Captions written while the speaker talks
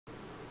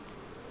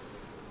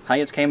Hi,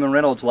 it's Kamon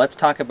Reynolds. Let's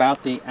talk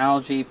about the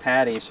algae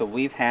patty. So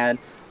we've had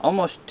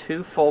almost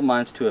 2 full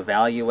months to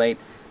evaluate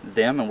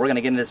them, and we're going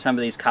to get into some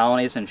of these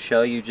colonies and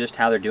show you just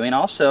how they're doing.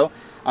 Also,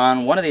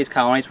 on one of these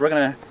colonies, we're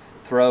going to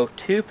throw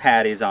 2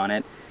 patties on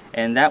it,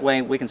 and that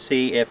way we can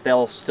see if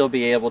they'll still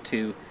be able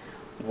to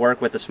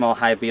work with the small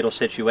hive beetle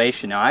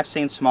situation. Now, I've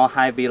seen small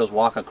hive beetles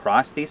walk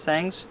across these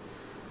things,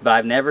 but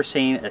I've never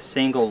seen a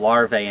single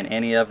larvae in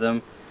any of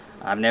them.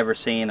 I've never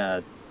seen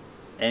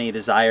any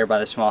desire by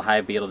the small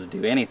hive beetle to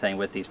do anything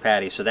with these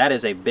patties, so that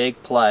is a big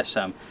plus.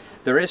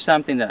 There is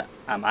something that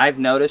I've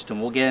noticed,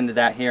 and we'll get into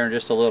that here in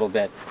just a little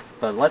bit.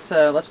 But let's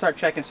start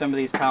checking some of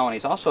these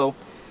colonies. Also,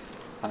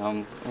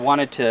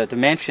 wanted to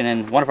mention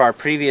in one of our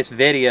previous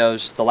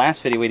videos, the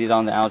last video we did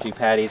on the algae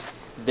patties,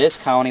 this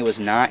colony was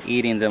not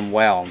eating them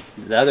well.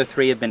 The other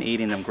 3 have been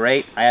eating them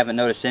great. I haven't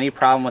noticed any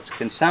problem with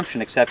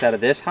consumption except out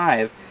of this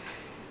hive,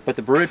 but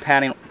the brood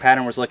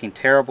pattern was looking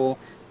terrible.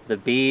 The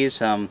bees,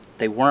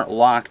 they weren't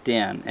locked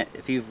in.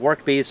 If you've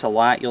worked bees a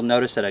lot, you'll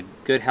notice that a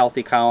good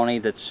healthy colony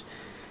that's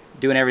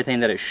doing everything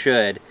that it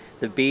should,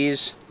 the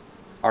bees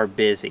are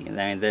busy.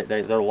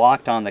 They're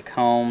locked on the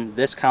comb.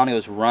 This colony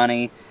was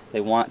runny. They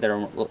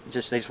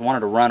just wanted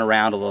to run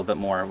around a little bit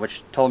more,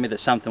 which told me that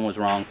something was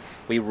wrong.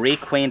 We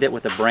re-queened it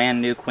with a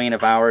brand new queen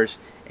of ours,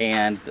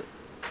 and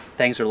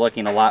things are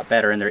looking a lot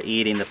better, and they're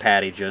eating the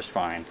patty just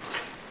fine.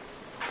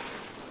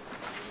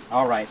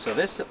 Alright, so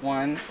this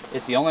one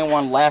is the only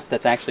one left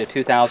that's actually a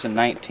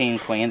 2019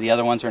 queen. The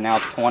other ones are now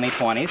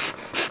 2020s.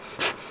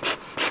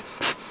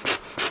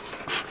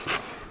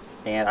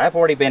 And I've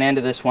already been into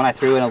this one. I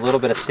threw in a little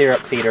bit of syrup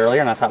feed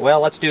earlier, and I thought,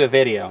 well, let's do a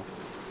video.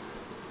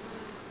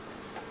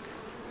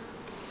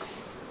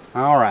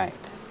 Alright.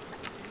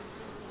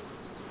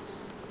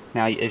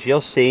 Now, as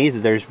you'll see,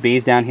 there's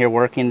bees down here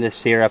working this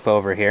syrup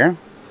over here.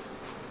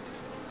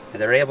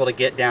 And they're able to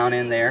get down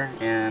in there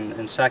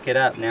and suck it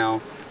up.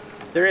 Now,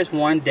 there is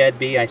one dead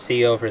bee I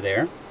see over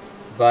there,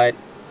 but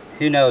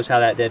who knows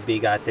how that dead bee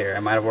got there. It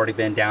might have already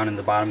been down in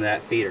the bottom of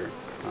that feeder.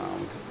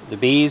 The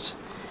bees,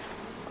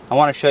 I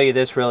want to show you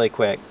this really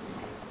quick.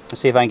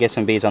 Let's see if I can get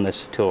some bees on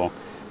this tool.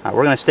 We're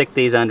going to stick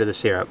these under the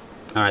syrup.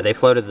 Alright, they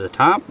floated to the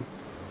top.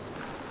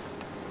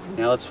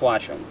 Now let's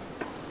watch them.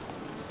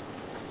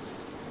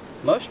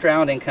 Most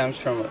drowning comes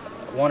from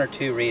 1 or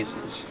 2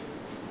 reasons.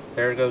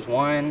 There goes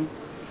one.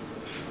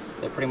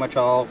 They're pretty much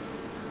all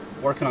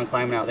working on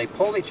climbing out. They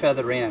pull each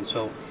other in,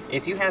 so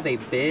if you have a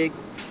big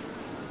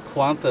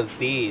clump of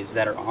bees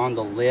that are on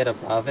the lid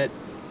above it,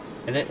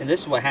 and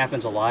this is what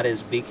happens a lot,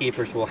 is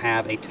beekeepers will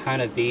have a ton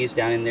of bees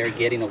down in there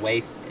getting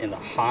away in the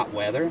hot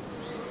weather,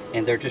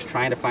 and they're just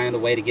trying to find a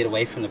way to get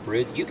away from the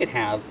brood. You could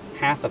have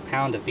half a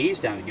pound of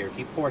bees down here. If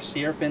you pour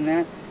syrup in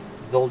that,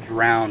 they'll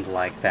drown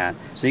like that.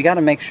 So you got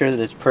to make sure that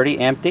it's pretty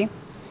empty.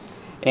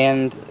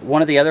 And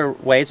one of the other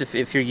ways,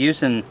 if you're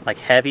using like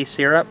heavy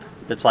syrup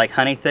that's like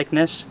honey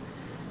thickness,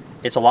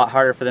 it's a lot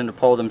harder for them to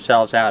pull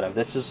themselves out of.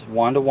 This is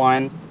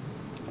 1-to-1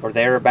 or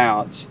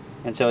thereabouts,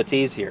 and so it's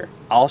easier.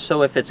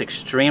 Also, if it's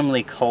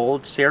extremely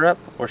cold syrup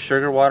or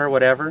sugar water,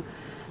 whatever,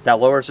 that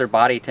lowers their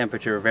body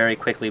temperature very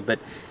quickly, but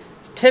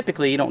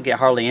typically you don't get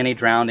hardly any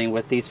drowning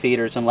with these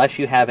feeders unless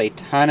you have a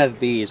ton of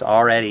bees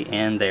already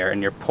in there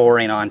and you're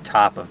pouring on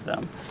top of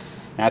them.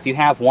 Now, if you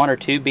have 1 or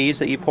 2 bees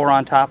that you pour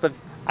on top of,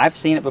 I've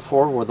seen it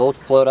before where they'll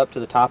float up to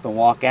the top and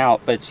walk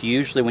out, but it's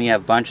usually when you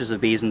have bunches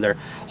of bees and they're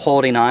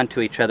holding on to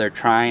each other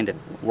trying to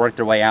work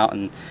their way out,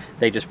 and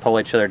they just pull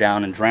each other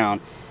down and drown.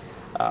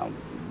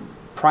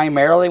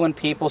 Primarily when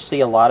people see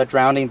a lot of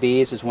drowning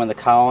bees is when the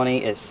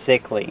colony is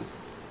sickly.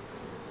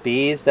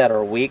 Bees that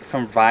are weak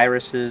from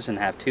viruses and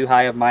have too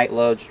high of mite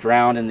loads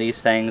drown in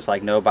these things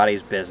like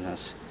nobody's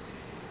business.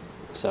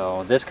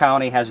 So this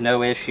colony has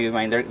no issue.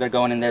 I mean, they're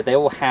going in there. They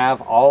will have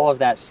all of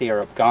that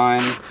syrup gone,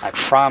 I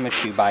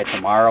promise you, by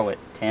tomorrow at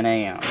 10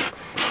 a.m.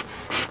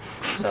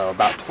 So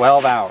about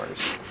 12 hours.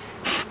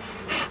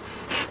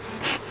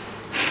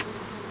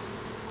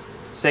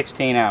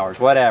 16 hours,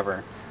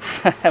 whatever.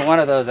 One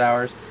of those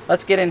hours.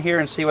 Let's get in here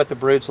and see what the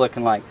brood's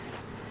looking like.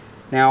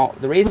 Now,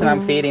 the reason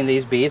I'm feeding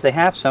these bees, they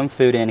have some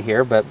food in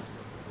here, but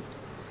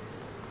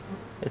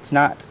it's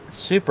not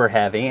super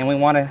heavy, and we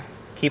want to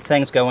keep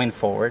things going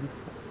forward.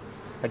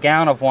 A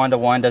gallon of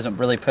 1-to-1 doesn't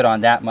really put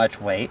on that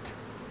much weight.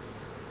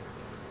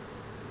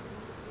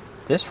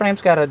 This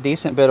frame's got a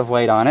decent bit of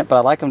weight on it, but I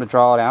like them to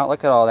draw it out.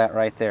 Look at all that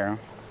right there.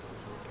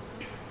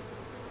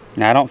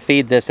 Now, I don't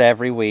feed this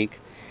every week.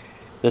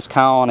 This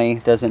colony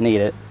doesn't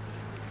need it.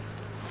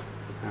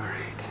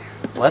 Alright,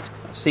 let's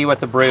see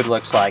what the brood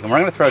looks like. And we're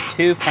going to throw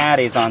 2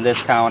 patties on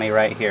this colony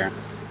right here.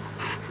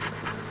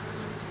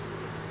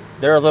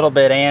 They're a little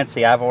bit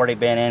antsy. I've already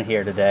been in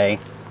here today.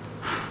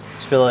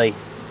 It's really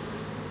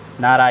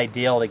not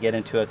ideal to get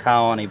into a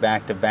colony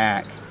back to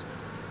back.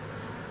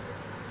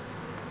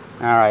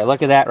 Alright,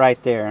 look at that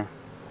right there.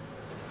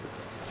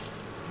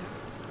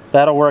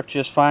 That'll work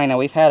just fine. Now,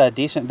 we've had a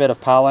decent bit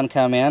of pollen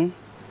come in.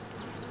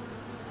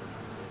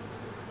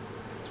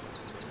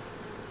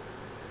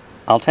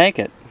 I'll take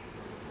it.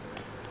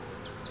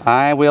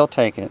 I will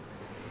take it.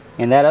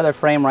 And that other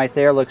frame right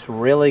there looks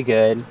really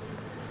good.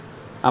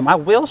 I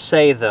will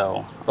say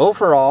though,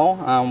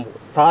 overall,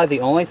 probably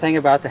the only thing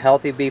about the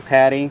healthy bee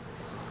patty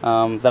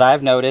that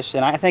I've noticed,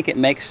 and I think it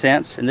makes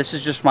sense, and this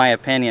is just my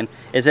opinion,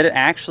 is that it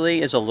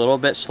actually is a little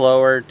bit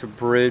slower to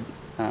brood,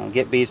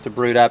 get bees to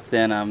brood up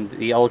than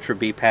the Ultra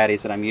Bee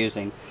patties that I'm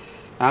using.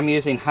 I'm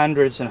using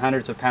hundreds and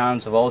hundreds of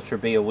pounds of Ultra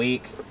Bee a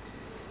week,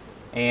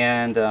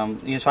 and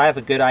you know, so I have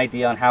a good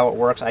idea on how it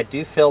works. I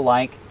do feel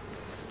like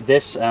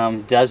this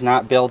does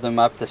not build them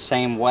up the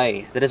same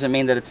way. That doesn't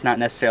mean that it's not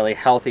necessarily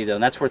healthy though,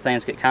 and that's where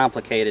things get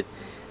complicated.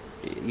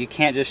 You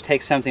can't just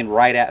take something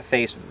right at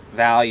face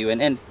value,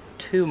 and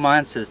 2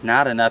 months is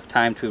not enough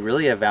time to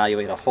really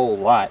evaluate a whole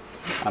lot.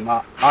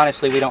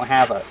 Honestly, we don't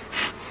have a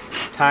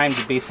time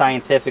to be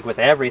scientific with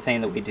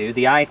everything that we do.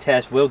 The eye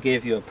test will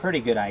give you a pretty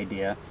good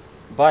idea,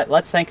 but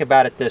let's think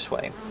about it this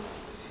way.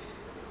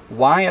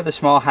 Why are the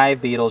small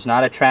hive beetles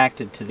not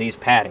attracted to these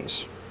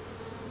patties?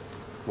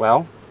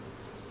 Well,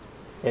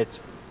 it's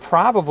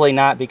probably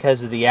not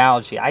because of the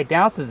algae. I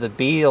doubt that the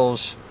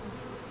beetles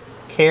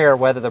care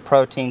whether the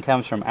protein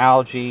comes from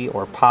algae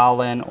or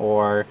pollen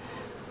or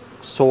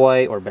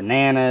soy or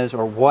bananas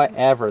or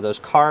whatever. Those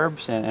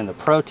carbs and the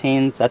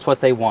proteins, that's what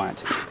they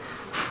want.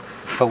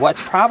 But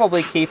what's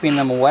probably keeping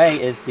them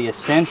away is the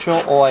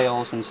essential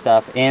oils and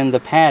stuff in the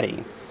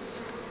patty.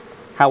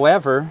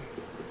 However,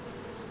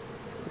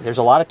 there's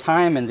a lot of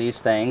time in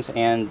these things,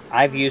 and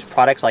I've used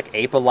products like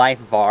Life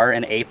VAR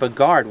and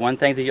Guard. One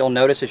thing that you'll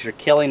notice as you're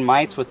killing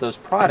mites with those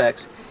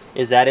products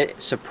is that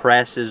it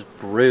suppresses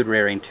brood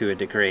rearing to a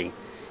degree.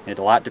 And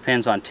a lot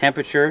depends on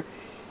temperature,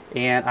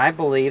 and I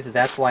believe that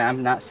that's why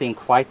I'm not seeing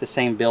quite the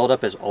same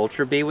buildup as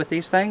Ultra Bee with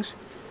these things,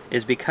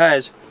 is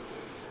because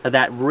of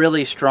that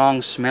really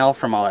strong smell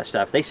from all that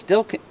stuff. They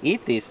still can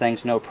eat these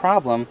things no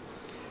problem,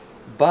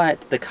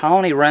 but the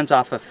colony runs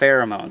off of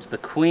pheromones. The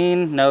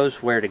queen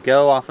knows where to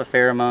go off of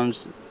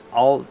pheromones.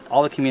 All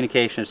the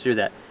communication is through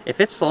that.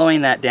 If it's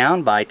slowing that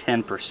down by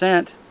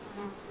 10%,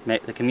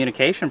 the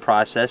communication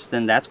process,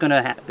 then that's going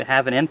to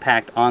have an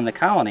impact on the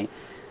colony.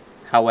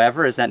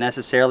 However, is that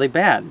necessarily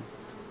bad?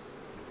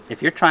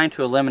 If you're trying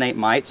to eliminate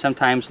mites,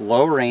 sometimes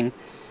lowering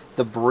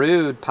the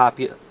brood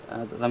the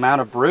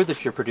amount of brood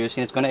that you're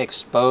producing is going to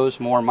expose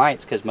more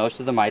mites, because most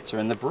of the mites are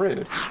in the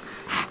brood.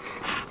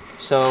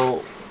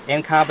 So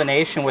in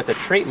combination with a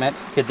treatment,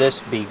 could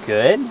this be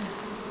good?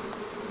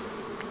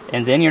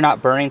 And then you're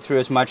not burning through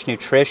as much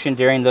nutrition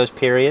during those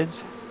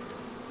periods.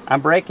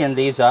 I'm breaking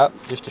these up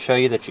just to show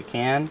you that you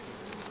can.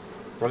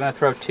 We're going to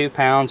throw 2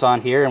 pounds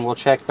on here, and we'll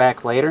check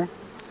back later.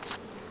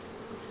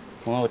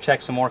 We'll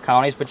check some more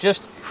colonies, but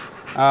just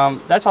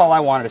that's all I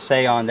wanted to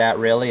say on that,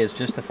 really, is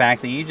just the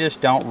fact that you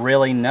just don't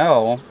really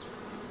know.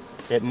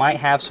 It might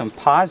have some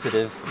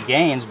positive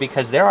gains,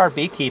 because there are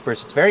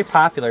beekeepers, it's very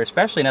popular,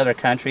 especially in other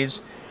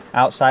countries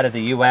outside of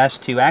the US,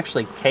 to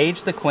actually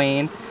cage the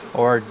queen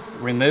or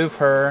remove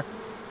her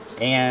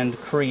and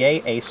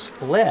create a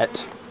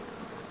split.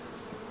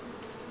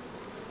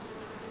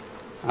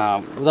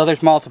 Though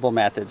there's multiple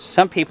methods.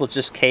 Some people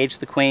just cage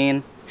the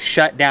queen,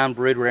 shut down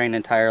brood rearing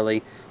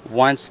entirely.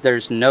 Once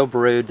there's no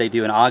brood, they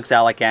do an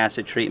oxalic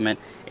acid treatment,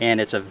 and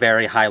it's a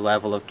very high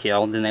level of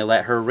kill, and then they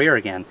let her rear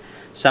again.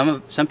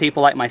 Some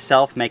people like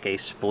myself make a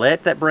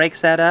split that breaks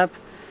that up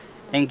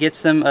and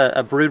gets them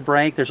a brood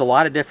break. There's a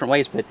lot of different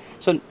ways, but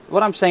so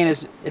what I'm saying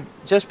is,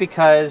 just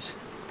because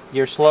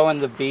you're slowing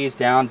the bees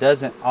down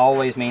doesn't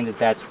always mean that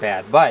that's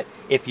bad. But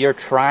if you're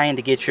trying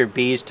to get your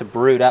bees to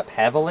brood up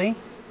heavily,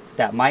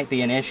 that might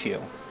be an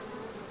issue.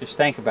 Just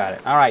think about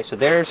it. All right, so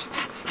there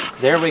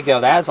we go.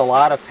 That is a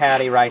lot of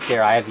patty right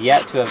there. I have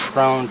yet to have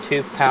thrown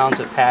 2 pounds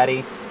of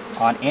patty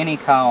on any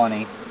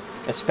colony,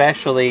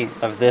 especially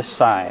of this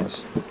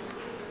size.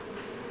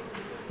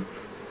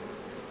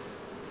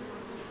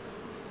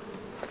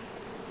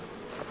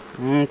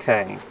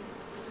 Okay.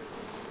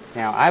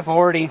 Now I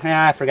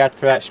forgot to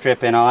throw that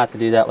strip in. I'll have to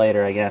do that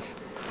later, I guess.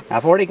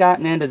 I've already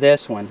gotten into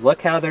this one.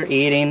 Look how they're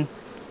eating.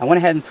 I went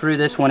ahead and threw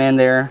this one in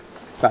there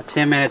about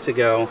 10 minutes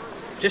ago,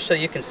 just so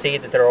you can see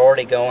that they're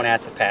already going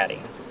at the patty.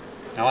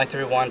 I only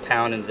threw 1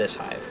 pound into this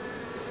hive.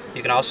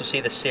 You can also see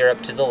the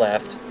syrup to the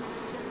left,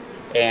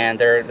 and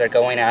they're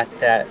going at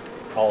that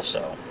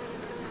also.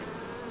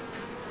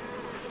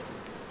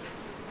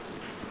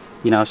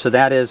 You know, so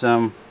that is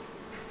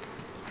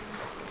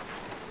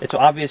it's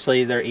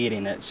obviously they're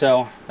eating it.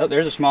 So, oh,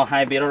 there's a small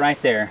hive beetle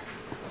right there.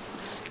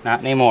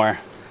 Not anymore.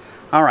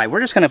 All right,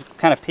 we're just going to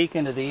kind of peek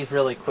into these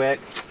really quick.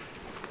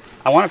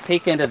 I want to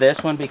peek into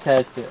this one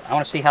because I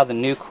want to see how the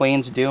new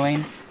queen's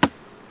doing.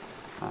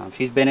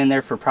 She's been in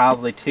there for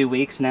probably 2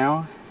 weeks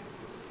now.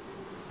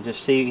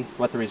 Just see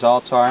what the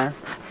results are.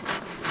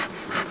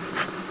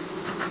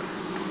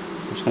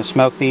 I'm just going to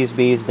smoke these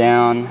bees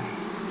down.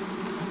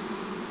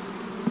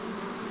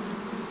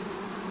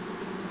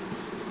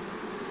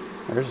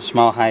 There's a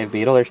small hive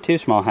beetle. There's 2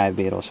 small hive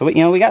beetles. So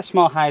we got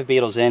small hive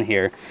beetles in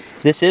here.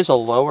 This is a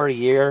lower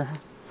year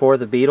for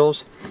the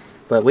beetles,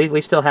 but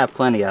we still have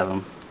plenty of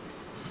them.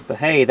 But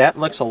hey, that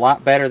looks a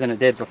lot better than it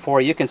did before.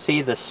 You can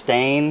see the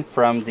stain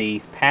from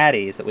the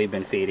patties that we've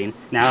been feeding.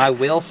 Now I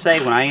will say,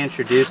 when I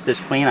introduced this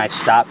queen, I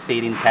stopped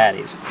feeding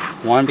patties.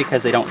 One,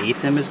 because they don't eat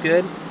them as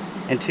good,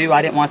 and two,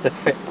 I didn't want the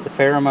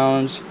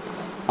pheromones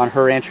on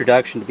her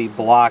introduction to be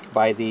blocked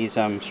by these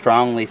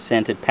strongly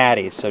scented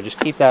patties. So just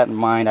keep that in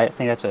mind. I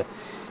think that's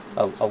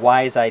a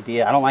wise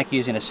idea. I don't like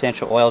using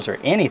essential oils or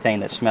anything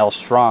that smells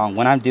strong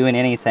when I'm doing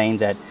anything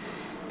that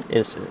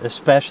is,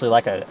 especially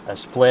like a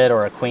split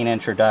or a queen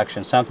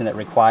introduction, something that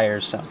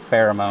requires some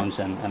pheromones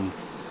and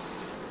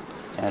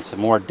it's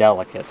more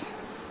delicate.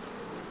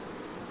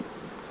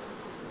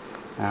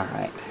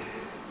 Alright,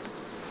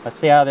 let's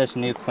see how this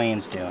new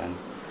queen's doing.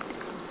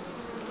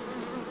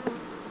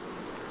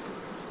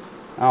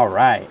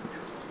 Alright.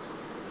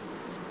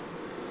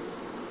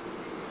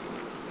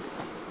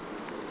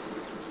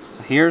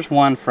 So here's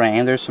one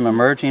frame. There's some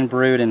emerging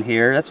brood in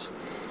here.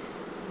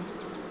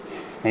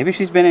 Maybe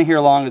she's been in here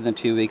longer than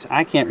 2 weeks.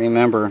 I can't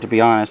remember, to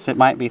be honest. It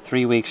might be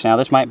 3 weeks now.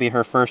 This might be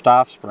her first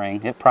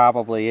offspring. It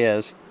probably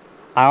is.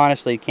 I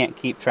honestly can't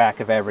keep track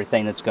of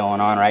everything that's going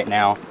on right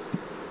now.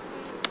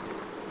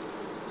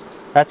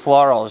 That's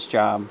Laurel's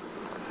job.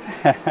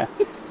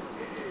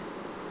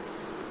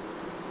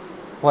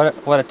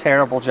 What a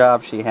terrible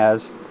job she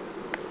has.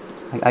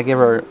 I give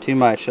her too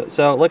much.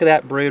 So look at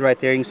that brood right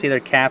there. You can see they're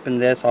capping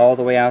this all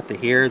the way out to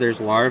here. There's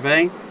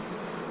larvae.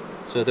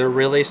 So they're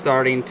really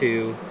starting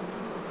to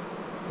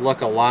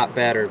look a lot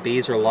better.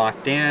 Bees are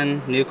locked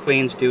in. New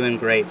queen's doing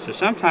great. So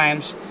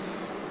sometimes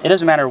it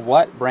doesn't matter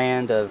what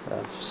brand of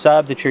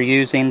sub that you're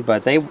using,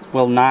 but they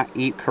will not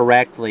eat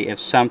correctly if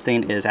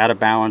something is out of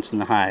balance in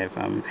the hive.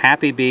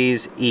 Happy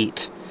bees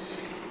eat.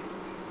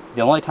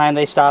 The only time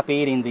they stop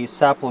eating these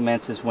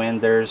supplements is when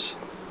there's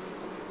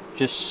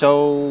just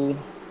so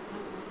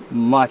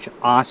much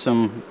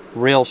awesome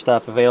real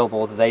stuff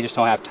available that they just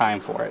don't have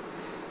time for it.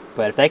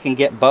 But if they can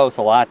get both,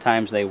 a lot of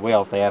times they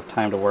will if they have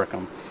time to work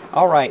them.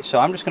 Alright, so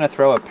I'm just going to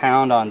throw a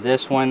pound on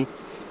this one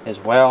as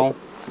well.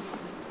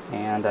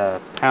 And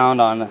a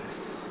pound on,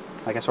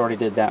 I guess I already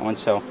did that one,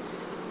 so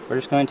we're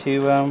just going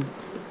to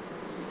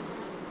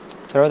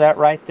throw that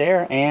right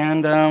there,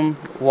 and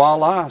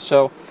voila.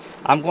 So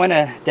I'm going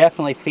to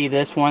definitely feed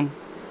this one.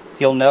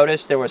 You'll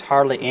notice there was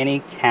hardly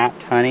any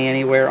capped honey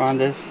anywhere on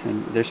this,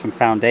 and there's some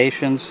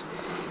foundations.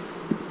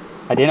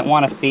 I didn't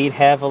want to feed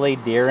heavily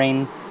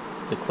during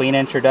the queen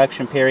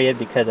introduction period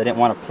because I didn't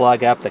want to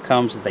plug up the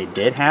combs that they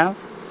did have.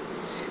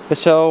 But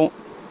so,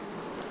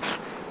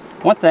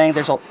 one thing,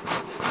 there's a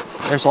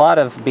lot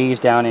of bees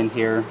down in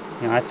here.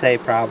 You know, I'd say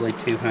probably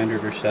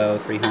 200 or so,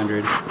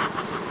 300.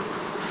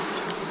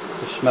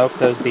 Just smoke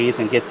those bees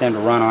and get them to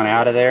run on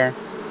out of there.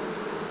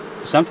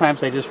 Sometimes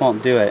they just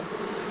won't do it.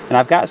 And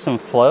I've got some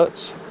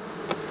floats.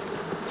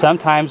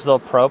 Sometimes they'll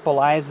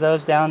propolize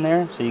those down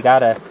there, so you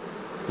gotta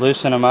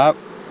loosen them up.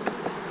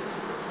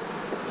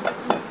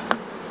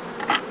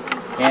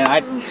 And I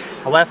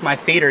left my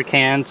feeder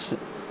cans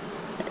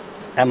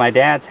at my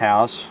dad's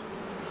house,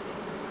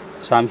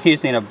 so I'm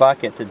using a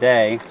bucket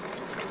today,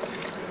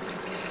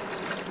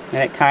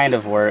 and it kind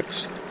of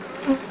works.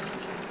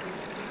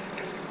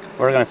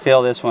 We're going to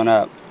fill this one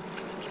up.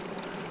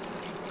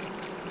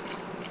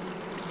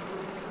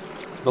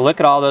 But look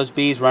at all those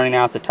bees running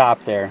out the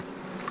top there.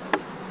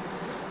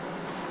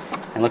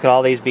 And look at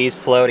all these bees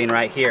floating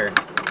right here.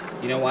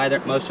 You know why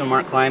most of them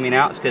aren't climbing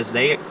out? It's because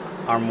they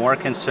are more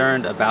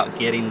concerned about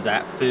getting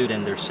that food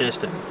in their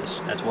system.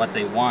 That's what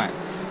they want.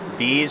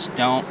 Bees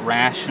don't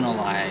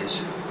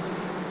rationalize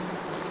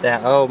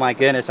that, oh my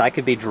goodness, I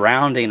could be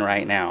drowning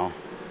right now.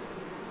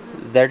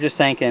 They're just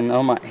thinking,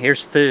 oh my,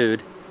 here's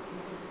food,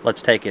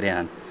 let's take it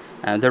in.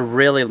 They're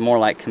really more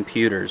like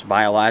computers,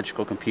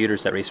 biological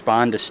computers that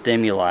respond to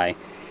stimuli.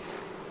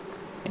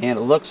 And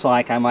it looks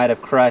like I might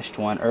have crushed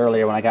one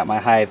earlier when I got my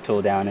hive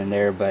tool down in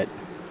there, but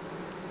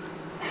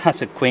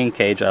that's a queen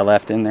cage I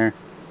left in there.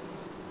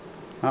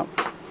 Oh.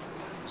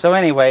 So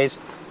anyways,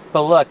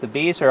 but look, the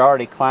bees are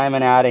already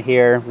climbing out of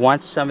here.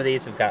 Once some of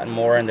these have gotten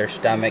more in their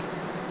stomach,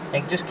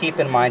 and just keep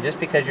in mind, just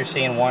because you're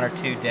seeing 1 or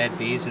 2 dead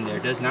bees in there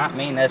does not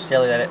mean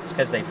necessarily that it's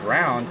because they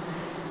drowned.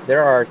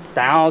 There are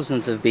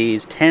thousands of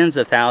bees, tens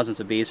of thousands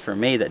of bees for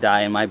me, that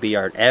die in my bee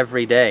yard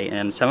every day,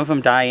 and some of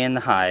them die in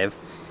the hive.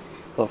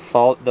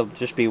 They'll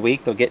just be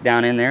weak, they'll get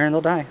down in there and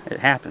they'll die. It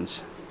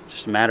happens. It's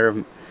just a matter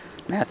of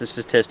math and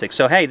statistics.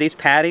 So hey, these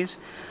patties,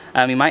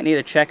 you might need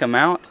to check them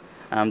out.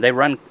 They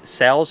run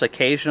cells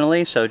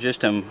occasionally, so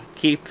just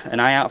keep an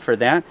eye out for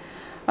that.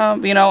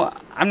 You know,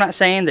 I'm not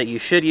saying that you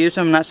should use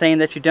them, I'm not saying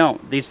that you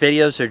don't. These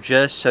videos are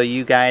just so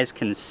you guys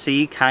can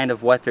see kind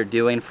of what they're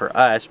doing for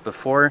us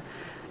before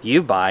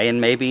you buy,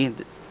 and maybe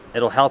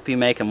it'll help you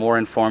make a more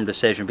informed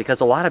decision, because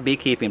a lot of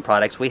beekeeping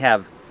products, we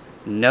have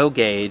no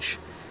gauge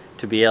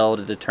to be able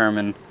to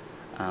determine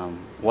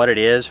what it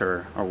is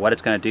or what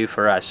it's going to do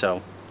for us.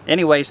 So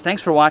anyways,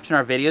 thanks for watching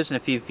our videos, and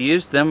if you've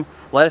used them,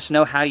 let us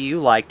know how you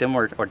liked them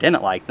or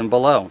didn't like them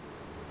below.